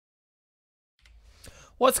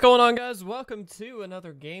What's going on, guys? Welcome to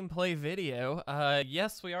another gameplay video.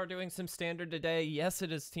 Yes, we are doing some standard today. Yes,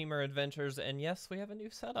 it is Temur Adventures, and yes, we have a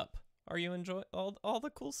new setup. Are you enjoying all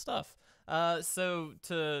the cool stuff? So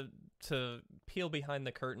to peel behind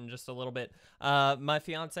the curtain just a little bit, my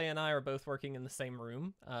fiance and I are both working in the same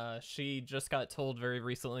room. She just got told very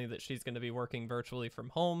recently that she's going to be working virtually from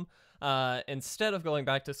home. Instead of going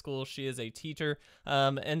back to school, she is a teacher.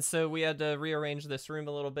 And so we had to rearrange this room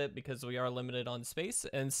a little bit because we are limited on space.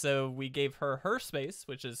 And so we gave her her space,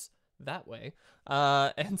 which is that way.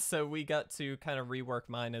 And so we got to kind of rework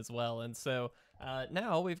mine as well. And so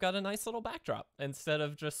now we've got a nice little backdrop instead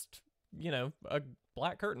of just, you know, a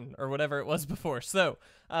black curtain or whatever it was before. So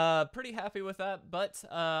pretty happy with that, but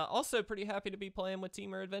also pretty happy to be playing with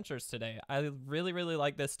Temur Adventures today. I really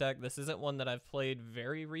like this deck. This isn't one that I've played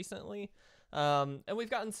very recently, and we've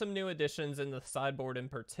gotten some new additions in the sideboard in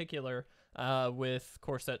particular with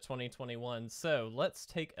Core Set 2021. So let's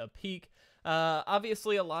take a peek.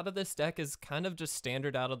 Obviously a lot of this deck is kind of just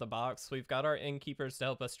standard out of the box. We've got our Innkeepers to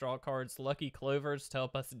help us draw cards, Lucky Clovers to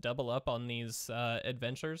help us double up on these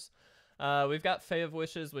adventures. We've got Fae of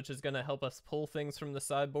Wishes, which is going to help us pull things from the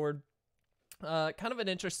sideboard. Kind of an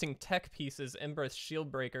interesting tech piece is Embereth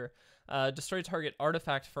Shieldbreaker. Destroy target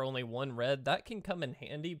artifact for only 1 red. That can come in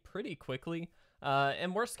handy pretty quickly.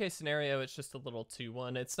 In worst case scenario, it's just a little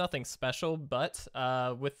 2-1. It's nothing special, but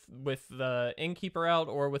with the Innkeeper out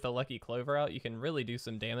or with a Lucky Clover out, you can really do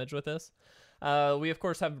some damage with this. We, of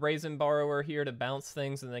course, have Brazen Borrower here to bounce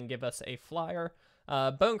things and then give us a flyer.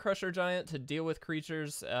 Bonecrusher Giant to deal with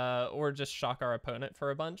creatures or just shock our opponent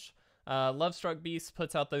for a bunch. Lovestruck Beast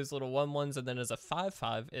puts out those little 1/1s and then is a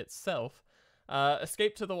 5/5 itself.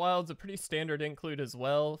 Escape to the Wild's a pretty standard include as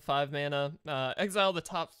well. 5 mana. Exile the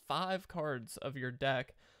top 5 cards of your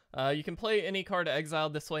deck. You can play any card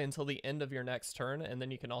exiled this way until the end of your next turn, and then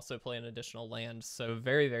you can also play an additional land. So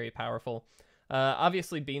very powerful.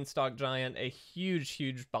 Obviously, Beanstalk Giant, a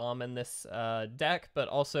huge bomb in this deck, but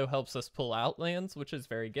also helps us pull out lands, which is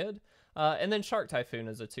very good. And then Shark Typhoon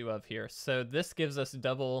is a 2-of here. So this gives us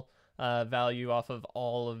double value off of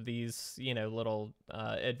all of these, you know, little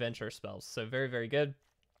adventure spells. So very good.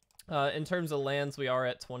 In terms of lands, we are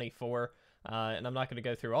at 24, and I'm not going to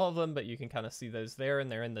go through all of them, but you can kind of see those there, and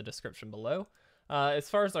they're in the description below. As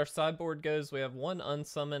far as our sideboard goes, we have 1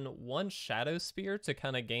 Unsummon, 1 Shadowspear to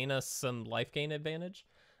kind of gain us some life gain advantage.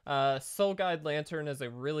 Soul Guide Lantern is a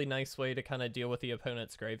really nice way to kind of deal with the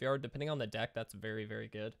opponent's graveyard. Depending on the deck, that's very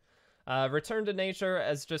good. Return to Nature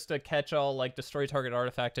as just a catch-all, like destroy target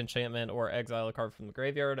artifact, enchantment, or exile a card from the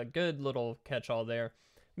graveyard. A good little catch-all there.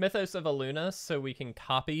 Mythos of Aluna, so we can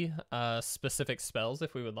copy specific spells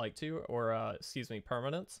if we would like to, or excuse me,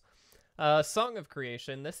 permanents. Song of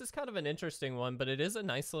Creation, this is kind of an interesting one, but it is a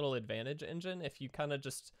nice little advantage engine. If you kind of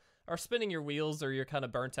just are spinning your wheels or you're kind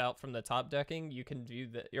of burnt out from the top decking, you can do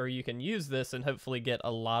that, or you can use this and hopefully get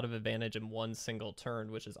a lot of advantage in one single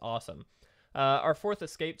turn, which is awesome. Our 4th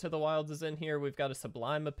Escape to the Wilds is in here. We've got a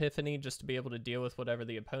Sublime Epiphany just to be able to deal with whatever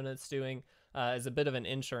the opponent's doing as a bit of an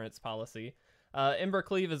insurance policy.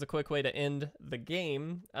 Embercleave is a quick way to end the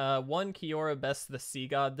game. 1 Kiora Best the Sea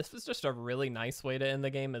God. This was just a really nice way to end the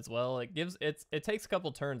game as well. It takes a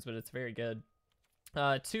couple turns, but it's very good. 2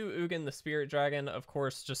 Ugin the Spirit Dragon, of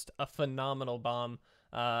course, just a phenomenal bomb.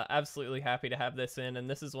 Absolutely happy to have this in, and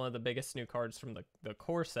this is one of the biggest new cards from the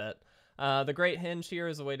core set. The Great Henge here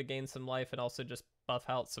is a way to gain some life and also just buff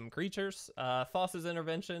out some creatures. Foss's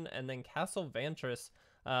Intervention, and then Castle Vantress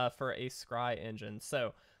for a Scry engine.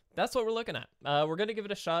 So that's what we're looking at. We're going to give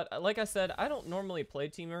it a shot. Like I said, I don't normally play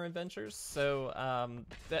Temur Adventures, so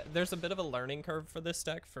there's a bit of a learning curve for this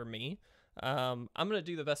deck for me. I'm going to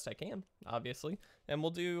do the best I can, obviously, and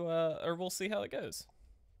we'll see how it goes.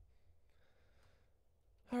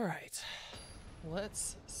 All right,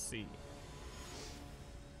 let's see.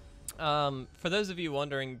 For those of you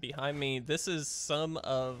wondering, behind me, this is some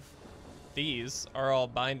of these are all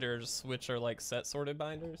binders, which are like set sorted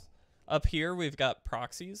binders. Up here, we've got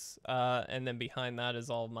proxies, and then behind that is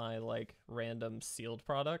all my, like, random sealed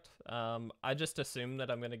product. I just assume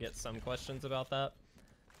that I'm going to get some questions about that.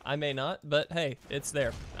 I may not, but hey, it's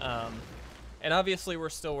there. And obviously, we're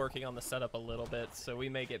still working on the setup a little bit, so we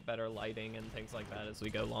may get better lighting and things like that as we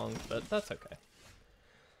go along, but that's okay.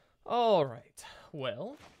 All right,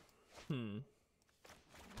 well,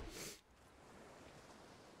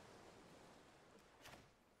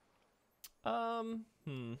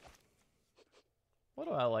 what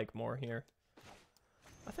do I like more here?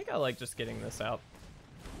 I think I like just getting this out.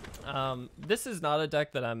 This is not a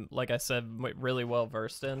deck that I'm, like I said, really well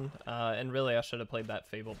versed in, and really I should have played that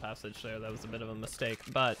Fabled Passage there. That was a bit of a mistake,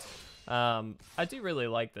 but I do really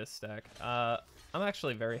like this deck. I'm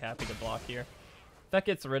actually very happy to block here. That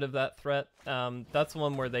gets rid of that threat. That's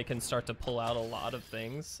one where they can start to pull out a lot of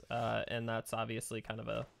things, and that's obviously kind of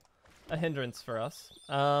a hindrance for us.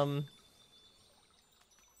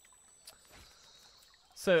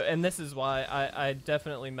 So, and this is why I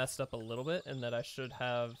definitely messed up a little bit, in that I should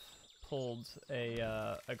have pulled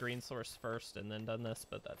a green source first and then done this,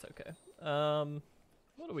 but that's okay.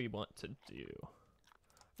 What do we want to do?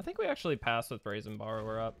 I think we actually pass with Brazen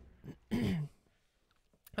Borrower up.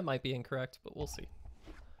 That might be incorrect, but we'll see.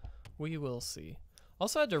 We will see.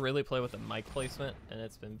 Also had to really play with the mic placement, and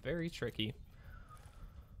it's been very tricky.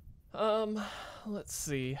 Let's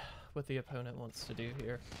see what the opponent wants to do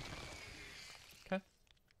here. Okay.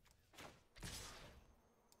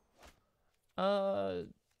 I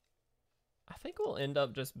think we'll end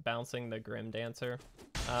up just bouncing the Grim Dancer.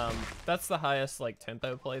 That's the highest like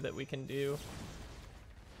tempo play that we can do,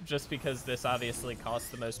 just because this obviously costs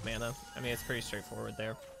the most mana. I mean, it's pretty straightforward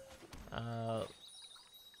there.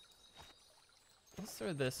 Let's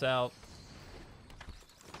throw this out.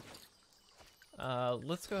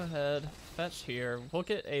 Let's go ahead, fetch here. We'll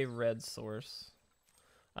get a red source.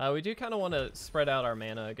 We do kind of want to spread out our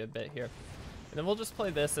mana a good bit here. And then we'll just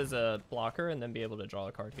play this as a blocker and then be able to draw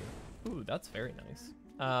a card here. Ooh, that's very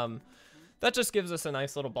nice. That just gives us a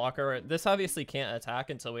nice little blocker. This obviously can't attack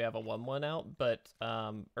until we have a 1/1 out, but,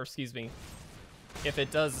 or excuse me, if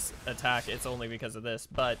it does attack, it's only because of this.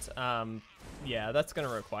 But, yeah, that's going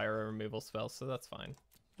to require a removal spell, so that's fine.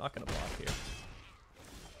 Not going to block here.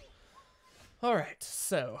 Alright,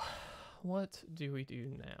 so what do we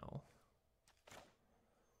do now?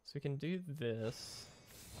 So we can do this.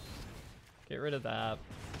 Get rid of that,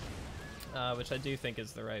 which I do think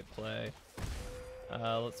is the right play.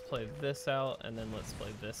 Let's play this out, and then let's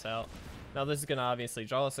play this out. Now this is going to obviously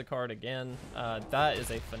draw us a card again. That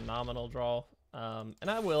is a phenomenal draw. And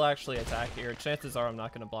I will actually attack here. Chances are I'm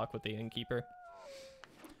not going to block with the Innkeeper.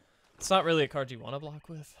 It's not really a card you want to block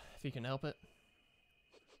with, if you can help it.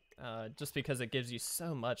 Just because it gives you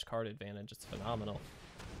so much card advantage. It's phenomenal.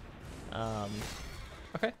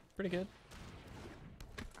 Okay, pretty good.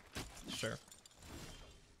 Sure.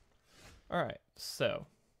 Alright, so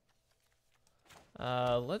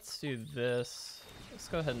let's do this. Let's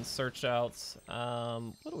go ahead and search out.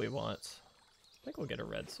 What do we want? I think we'll get a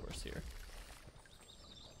red source here.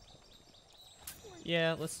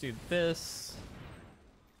 Yeah, let's do this.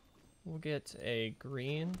 We'll get a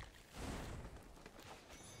green.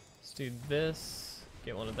 Let's do this.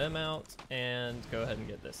 Get one of them out, and go ahead and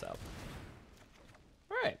get this out.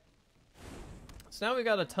 Alright. So now we've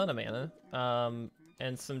got a ton of mana,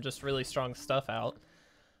 and some just really strong stuff out.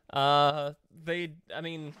 I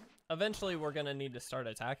mean, eventually we're going to need to start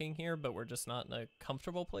attacking here, but we're just not in a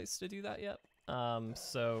comfortable place to do that yet.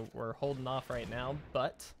 So we're holding off right now,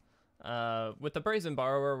 but with the Brazen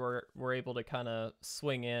Borrower, we're able to kind of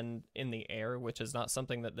swing in the air, which is not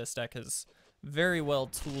something that this deck has very well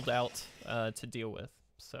tooled out to deal with.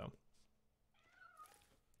 So,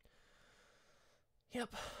 yep.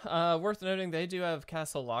 Worth noting, they do have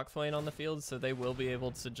Castle Lockthwain on the field, so they will be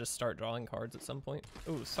able to just start drawing cards at some point.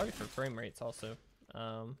 Ooh, sorry for frame rates also.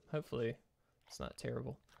 Hopefully it's not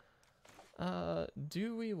terrible.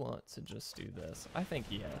 Do we want to just do this? I think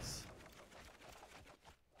yes.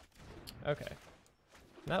 Okay.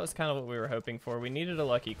 That was kind of what we were hoping for. We needed a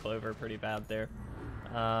Lucky Clover pretty bad there.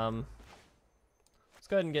 Let's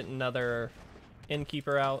go ahead and get another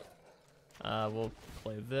Innkeeper out. We'll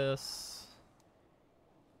play this.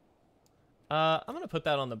 I'm going to put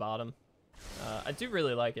that on the bottom. I do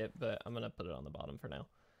really like it, but I'm going to put it on the bottom for now.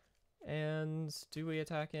 And do we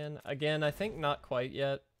attack in? Again, I think not quite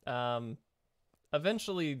yet.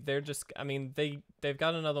 Eventually, they're just, I mean, they've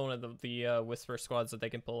got another one of the Whisper squads that they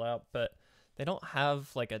can pull out, but they don't have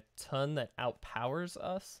like a ton that outpowers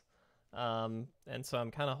us. And so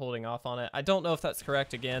I'm kind of holding off on it. I don't know if that's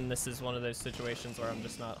correct. Again, this is one of those situations where I'm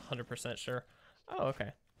just not 100% sure. Oh,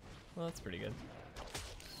 okay. Well, that's pretty good.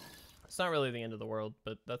 It's not really the end of the world,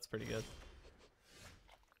 but that's pretty good.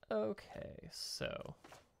 Okay, so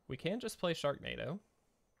we can just play Sharknado,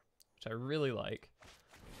 which I really like.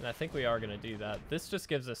 And I think we are going to do that. This just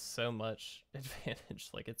gives us so much advantage.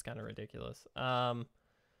 Like, it's kind of ridiculous.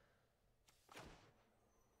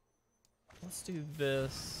 Let's do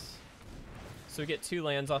this. So we get 2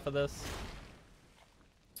 lands off of this.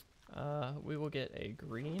 We will get a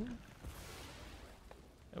green.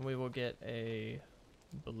 And we will get a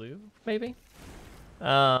blue, maybe?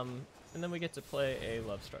 And then we get to play a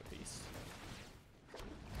Lovestruck Beast.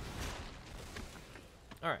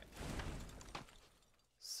 Alright.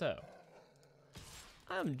 So,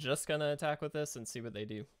 I'm just going to attack with this and see what they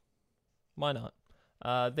do. Why not?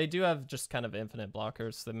 They do have just kind of infinite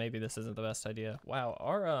blockers, so maybe this isn't the best idea. Wow,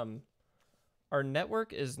 our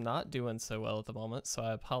network is not doing so well at the moment, so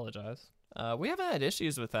I apologize. We haven't had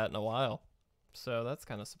issues with that in a while, so that's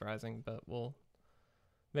kind of surprising, but we'll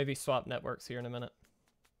maybe swap networks here in a minute.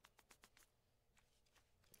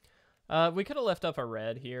 We could have left up a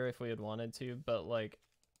red here if we had wanted to, but like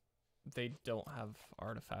they don't have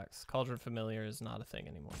artifacts. Cauldron Familiar is not a thing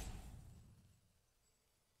anymore.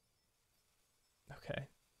 Okay.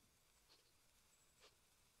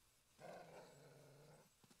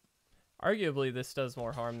 Arguably, this does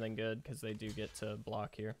more harm than good because they do get to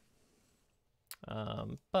block here.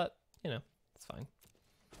 But, you know, it's fine.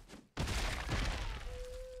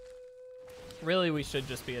 Really, we should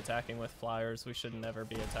just be attacking with flyers. We should never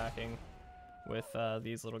be attacking with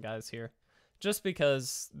these little guys here. Just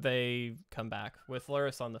because they come back. With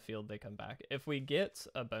Lurrus on the field, they come back. If we get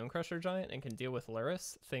a Bonecrusher Giant and can deal with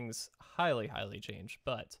Lurrus, things highly, highly change.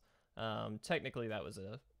 But technically, that was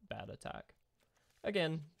a bad attack.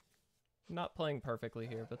 Again, not playing perfectly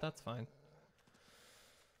here, but that's fine.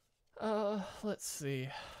 Let's see.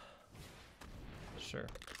 Sure.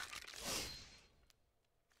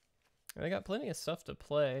 They got plenty of stuff to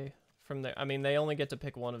play from there. I mean, they only get to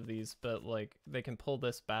pick one of these, but like they can pull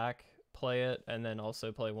this back, play it, and then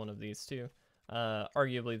also play one of these too.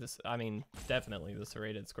 Arguably this, I mean, definitely the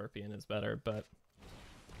Serrated Scorpion is better, but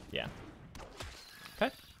yeah.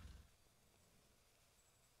 Okay.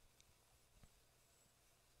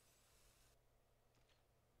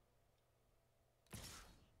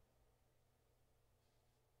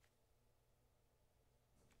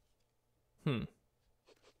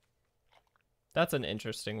 That's an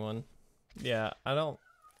interesting one. Yeah, I don't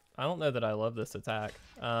know that I love this attack.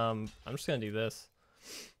 I'm just gonna do this.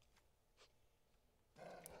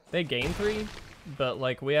 They gain 3, but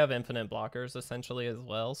like we have infinite blockers essentially as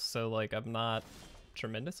well, so like I'm not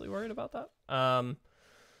tremendously worried about that.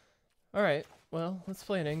 Alright, well, let's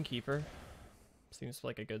play an Innkeeper. Seems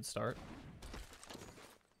like a good start.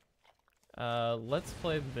 Let's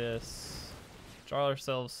play this. Draw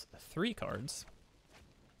ourselves 3 cards.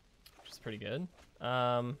 Pretty good.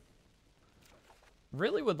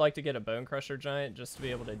 Really would like to get a Bonecrusher Giant just to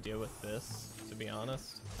be able to deal with this, to be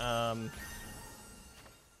honest. Let's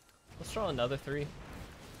draw another 3.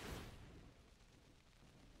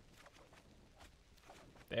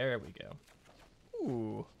 There we go.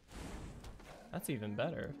 Ooh. That's even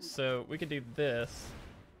better. So we could do this.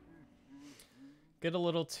 Get a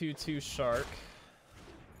little 2/2 Shark.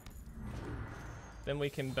 Then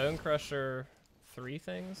we can Bonecrusher 3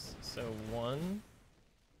 things, so 1.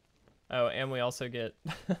 Oh, and we also get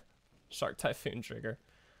Shark Typhoon trigger.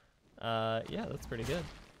 Yeah, that's pretty good.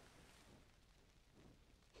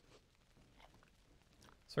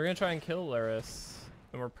 So we're gonna try and kill Lurrus,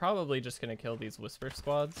 and we're probably just gonna kill these Whisper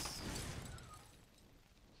Squads.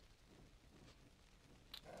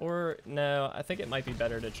 Or, no, I think it might be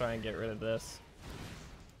better to try and get rid of this.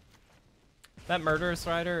 That Murderous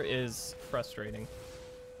Rider is frustrating.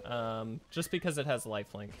 Just because it has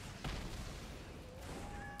lifelink.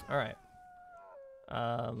 Alright.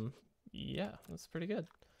 Yeah, that's pretty good.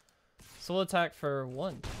 So we'll attack for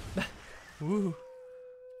 1. Woo.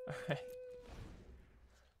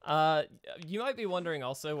 Alright. You might be wondering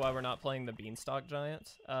also why we're not playing the Beanstalk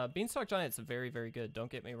Giant. Beanstalk Giant's very, very good,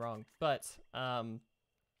 don't get me wrong. But, in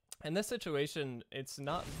this situation, it's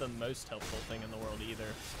not the most helpful thing in the world either.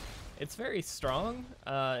 It's very strong,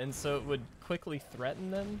 and so it would quickly threaten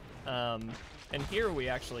them. And here we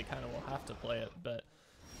actually kind of will have to play it, but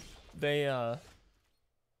they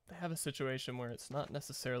have a situation where it's not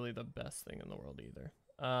necessarily the best thing in the world either.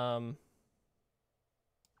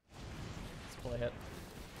 Let's play it.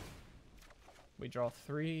 We draw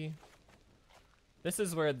 3. This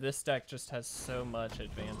is where this deck just has so much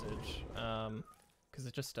advantage, because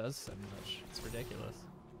it just does so much. It's ridiculous.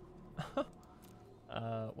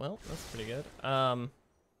 Well, that's pretty good. I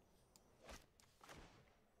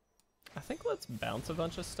think let's bounce a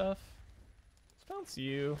bunch of stuff. Let's bounce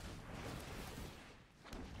you.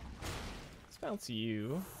 Let's bounce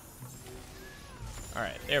you.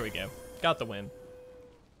 Alright, there we go. Got the win.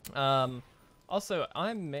 Also,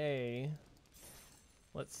 I may...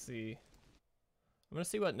 Let's see. I'm gonna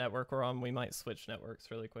see what network we're on. We might switch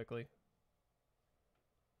networks really quickly.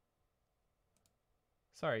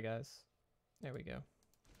 Sorry, guys. There we go.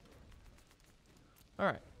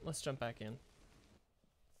 Alright, let's jump back in.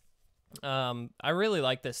 I really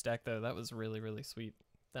like this deck, though. That was really, really sweet.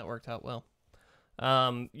 That worked out well.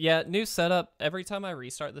 Yeah, new setup. Every time I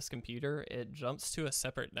restart this computer, it jumps to a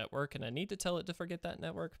separate network, and I need to tell it to forget that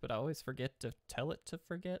network, but I always forget to tell it to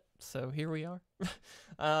forget, so here we are.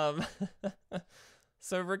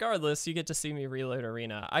 So regardless, you get to see me reload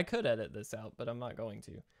Arena. I could edit this out, but I'm not going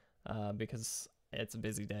to because it's a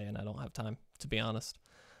busy day and I don't have time, to be honest.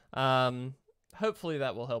 Hopefully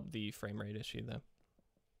that will help the frame rate issue, though.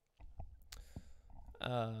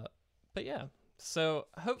 But yeah, so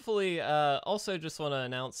hopefully, also just want to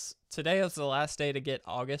announce today is the last day to get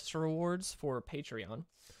August rewards for Patreon.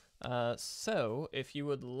 So if you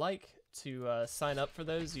would like to sign up for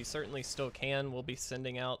those, you certainly still can. We'll be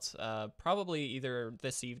sending out probably either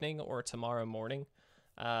this evening or tomorrow morning,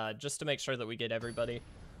 just to make sure that we get everybody.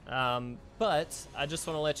 But I just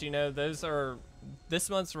want to let you know this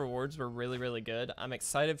month's rewards were really, really good. I'm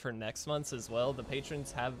excited for next month's as well. The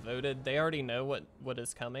patrons have voted. They already know what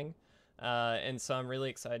is coming. And so I'm really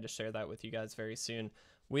excited to share that with you guys very soon.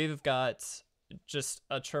 We've got just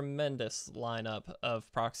a tremendous lineup of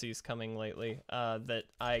proxies coming lately that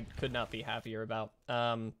I could not be happier about.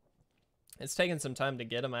 It's taken some time to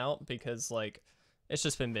get them out because like it's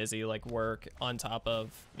just been busy, like work on top of,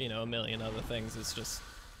 you know, a million other things. It's just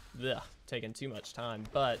taking too much time,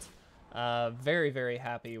 but very, very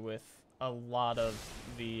happy with a lot of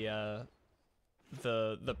the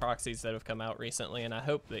proxies that have come out recently, and I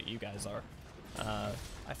hope that you guys are.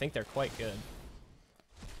 I think they're quite good.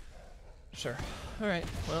 Sure. All right.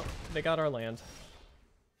 Well, they got our land.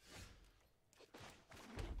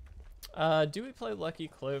 Do we play Lucky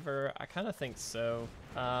Clover? I kind of think so.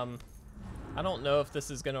 I don't know if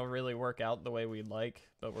this is going to really work out the way we'd like,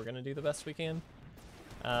 but we're going to do the best we can.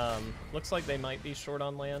 Looks like they might be short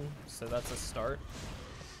on land, so that's a start.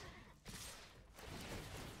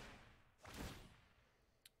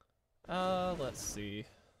 Let's see.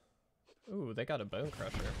 Ooh, they got a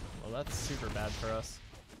Bonecrusher. Well, that's super bad for us.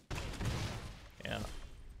 Yeah.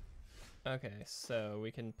 Okay, so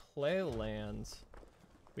we can play lands.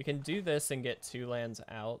 We can do this and get 2 lands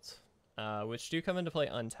out, which do come into play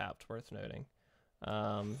untapped, worth noting.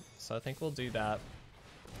 So I think we'll do that.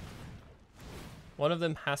 One of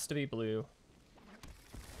them has to be blue.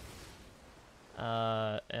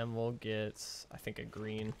 And we'll get, I think, a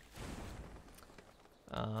green.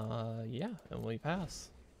 Yeah, and we pass.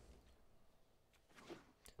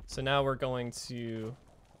 So now we're going to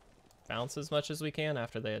bounce as much as we can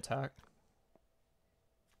after they attack.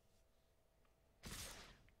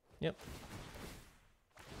 Yep.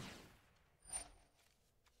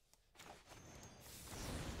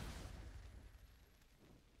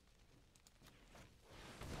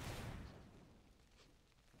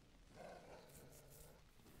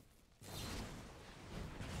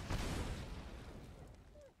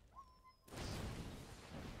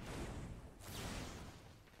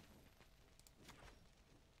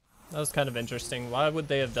 That was kind of interesting. Why would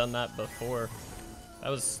they have done that before? That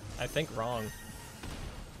was, I think, wrong.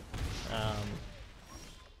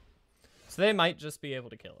 So they might just be able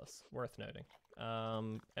to kill us, worth noting.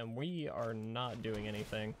 And we are not doing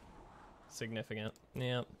anything significant.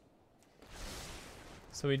 Yep.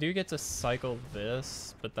 So we do get to cycle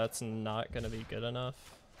this, but that's not going to be good enough.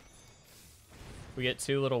 We get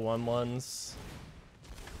 2 little 1/1s.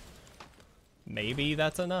 Maybe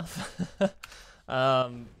that's enough.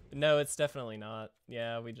 No, it's definitely not.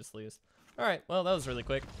 Yeah, we just lose. All right, well, that was really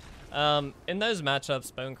quick. In those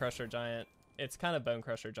matchups, Bonecrusher Giant, it's kind of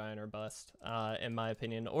Bonecrusher Giant or bust, in my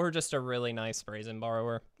opinion, or just a really nice Brazen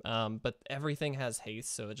Borrower. But everything has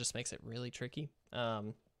haste, so it just makes it really tricky.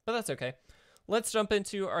 But that's okay. Let's jump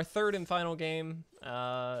into our 3rd and final game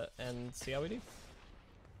and see how we do.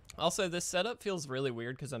 Also, this setup feels really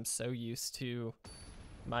weird because I'm so used to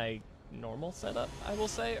my normal setup, I will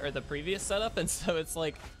say, or the previous setup, and so it's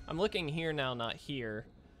like I'm looking here now, not here,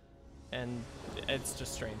 and it's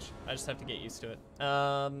just strange. I just have to get used to it.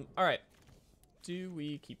 All right, do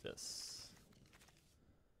we keep this?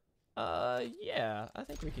 Yeah, I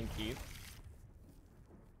think we can keep.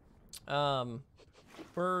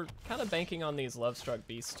 We're kind of banking on these Lovestruck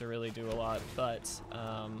Beasts to really do a lot, but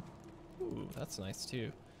ooh, that's nice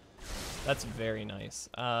too. That's very nice.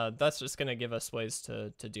 That's just going to give us ways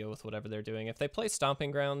to deal with whatever they're doing. If they play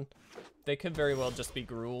Stomping Ground, they could very well just be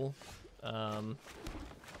Gruul.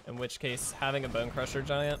 In which case, having a Bonecrusher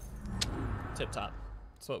Giant, tip-top.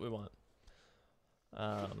 That's what we want.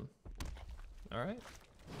 Alright.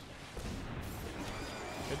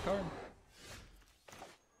 Good card.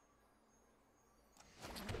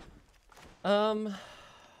 I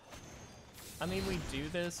mean, we do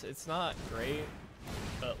this. It's not great.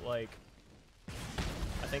 But like,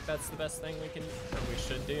 I think that's the best thing we can, or we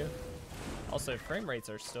should do. Also, frame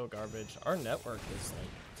rates are still garbage. Our network is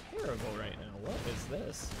like terrible right now. What is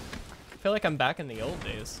this? I feel like I'm back in the old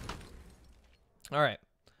days. All right.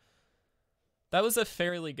 That was a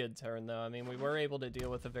fairly good turn, though. I mean, we were able to deal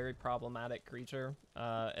with a very problematic creature,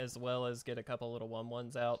 as well as get a couple little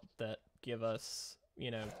 1/1s out that give us,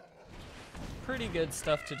 you know, pretty good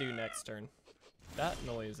stuff to do next turn. That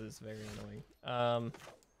noise is very annoying.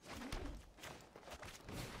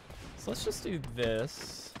 So let's just do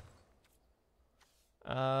this.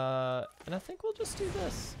 And I think we'll just do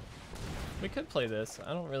this. We could play this.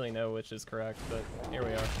 I don't really know which is correct, but here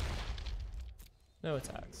we are. No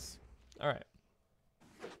attacks. All right.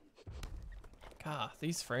 God,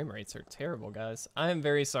 these frame rates are terrible, guys. I am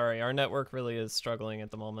very sorry. Our network really is struggling at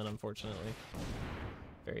the moment, unfortunately.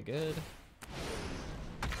 Very good.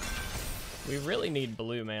 We really need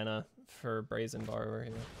blue mana for Brazen Borrower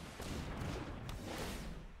here.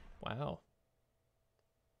 Wow.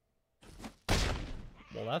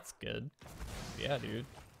 Well, that's good. Yeah, dude.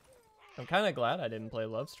 I'm kind of glad I didn't play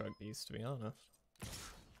Lovestruck Beast, to be honest.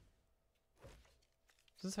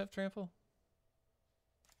 Does this have trample?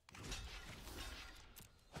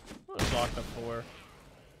 I'm gonna block the 4.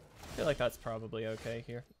 I feel like that's probably okay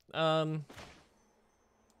here.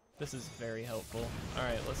 This is very helpful.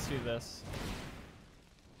 Alright, let's do this.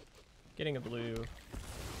 Getting a blue.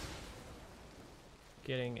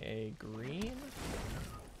 Getting a green.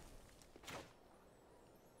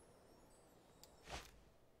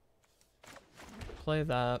 Play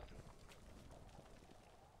that.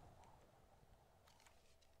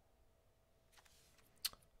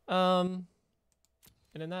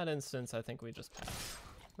 And in that instance, I think we just pass.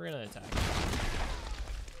 We're gonna attack.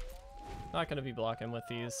 Not gonna be blocking with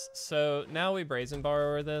these. So now we Brazen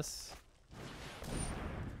Borrower this.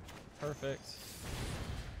 Perfect.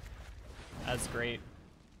 That's great.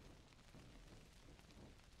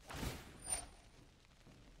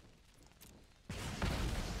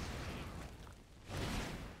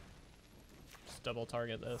 Just double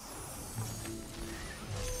target this.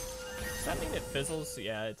 Does that mean it fizzles?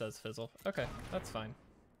 Yeah, it does fizzle. Okay, that's fine.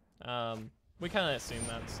 We kind of assumed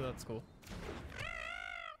that, so that's cool.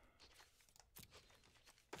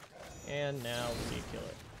 And now we kill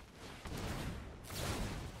it.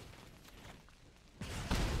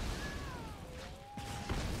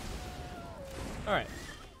 Alright.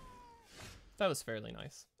 That was fairly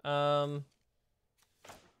nice.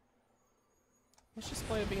 Let's just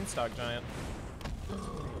play a Beanstalk Giant.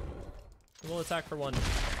 We'll attack for 1.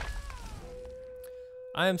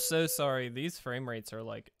 I am so sorry. These frame rates are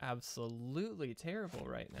like absolutely terrible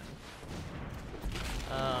right now.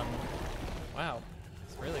 Wow.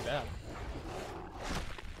 It's really bad.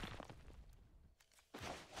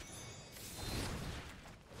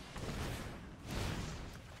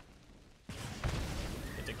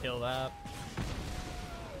 Get to kill that.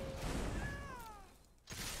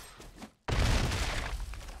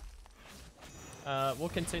 We'll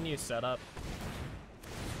continue setup.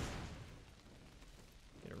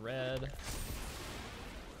 Get a red.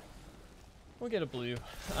 We'll get a blue.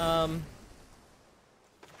 Play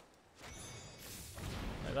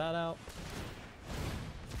that out.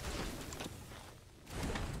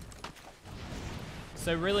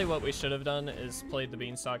 So really what we should have done is played the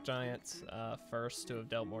Beanstalk Giant first to have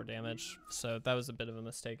dealt more damage. So that was a bit of a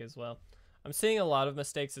mistake as well. I'm seeing a lot of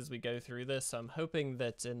mistakes as we go through this. So I'm hoping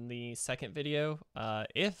that in the second video,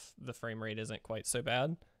 if the frame rate isn't quite so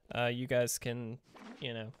bad, you guys can,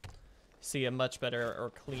 you know, see a much better or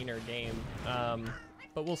cleaner game.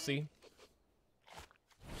 But we'll see.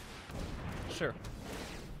 Sure.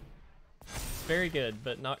 It's very good,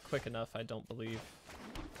 but not quick enough, I don't believe.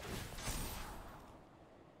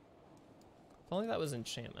 If only that was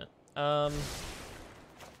enchantment. I'm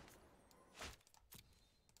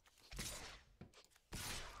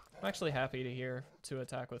actually happy to hear to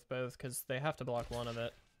attack with both because they have to block one of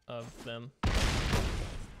them.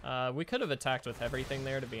 We could have attacked with everything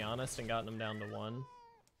there, to be honest, and gotten them down to 1.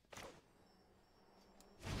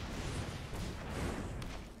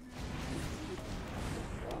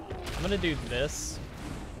 I'm gonna do this.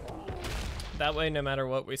 That way, no matter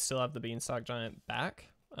what, we still have the Beanstalk Giant back,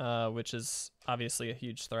 which is obviously a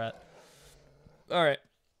huge threat. All right.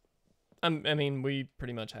 I mean, we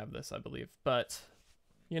pretty much have this, I believe, but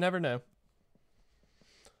you never know.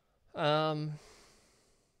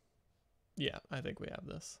 Yeah, I think we have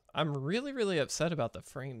this. I'm really, really upset about the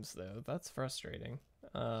frames, though. That's frustrating.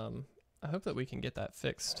 I hope that we can get that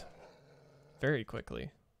fixed very quickly.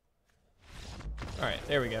 All right,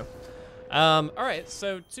 there we go. All right,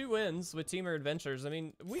 so 2 wins with Temur Adventures. I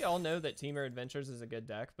mean, we all know that Temur Adventures is a good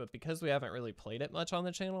deck, but because we haven't really played it much on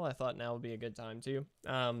the channel, I thought now would be a good time to.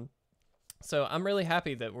 So I'm really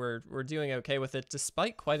happy that we're doing okay with it,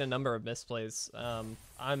 despite quite a number of misplays.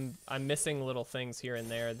 I'm missing little things here and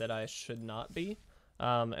there that I should not be.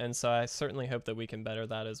 And so I certainly hope that we can better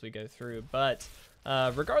that as we go through. But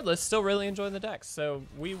regardless, still really enjoying the decks. So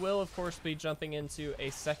we will, of course, be jumping into a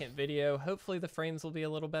second video. Hopefully the frames will be a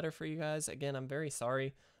little better for you guys. Again, I'm very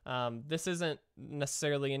sorry. This isn't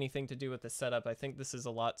necessarily anything to do with the setup. I think this is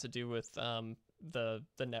a lot to do with the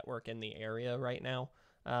network in the area right now.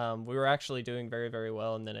 We were actually doing very, very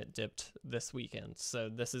well, and then it dipped this weekend. So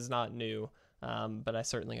this is not new, but I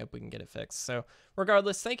certainly hope we can get it fixed. So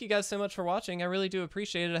regardless, thank you guys so much for watching. I really do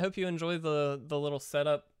appreciate it. I hope you enjoy the little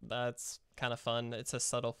setup. That's kind of fun. It's a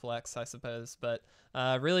subtle flex, I suppose, but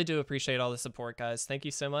really do appreciate all the support, guys. Thank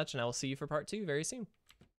you so much, and I will see you for part 2 very soon.